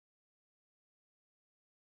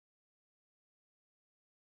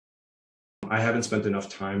I haven't spent enough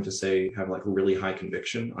time to say have like really high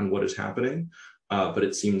conviction on what is happening, but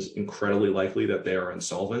it seems incredibly likely that they are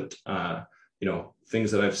insolvent. You know,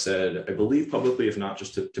 things that I've said, I believe publicly, if not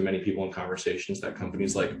just to many people in conversations, that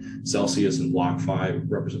companies like Celsius and Blockfi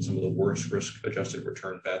represent some of the worst risk-adjusted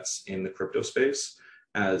return bets in the crypto space.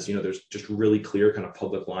 As you know, there's just really clear kind of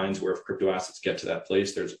public lines where if crypto assets get to that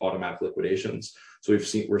place, there's automatic liquidations. So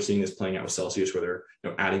we're seeing this playing out with Celsius, where they're, you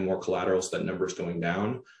know, adding more collateral, so that number is going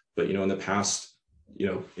down. But you know, in the past, you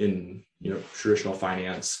know, in traditional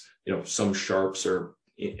finance, you know, some sharps or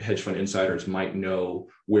hedge fund insiders might know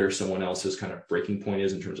where someone else's kind of breaking point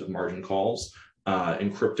is in terms of margin calls.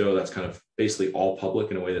 In crypto, that's kind of basically all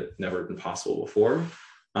public in a way that's never been possible before,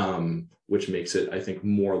 which makes it, I think,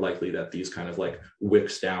 more likely that these kind of like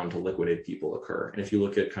wicks down to liquidate people occur. And if you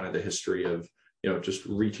look at kind of the history of, you know, just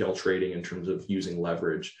retail trading in terms of using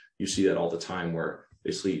leverage, you see that all the time, where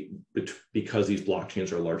basically, because these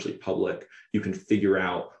blockchains are largely public, you can figure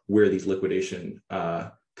out where these liquidation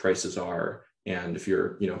prices are. And if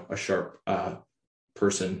you're, you know, a sharp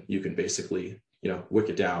person, you can basically, you know, wick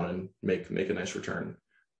it down and make a nice return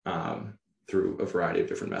through a variety of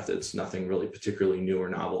different methods. Nothing really particularly new or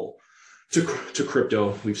novel to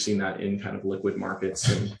crypto. We've seen that in kind of liquid markets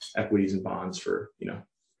and equities and bonds for, you know,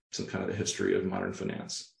 some kind of the history of modern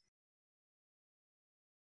finance.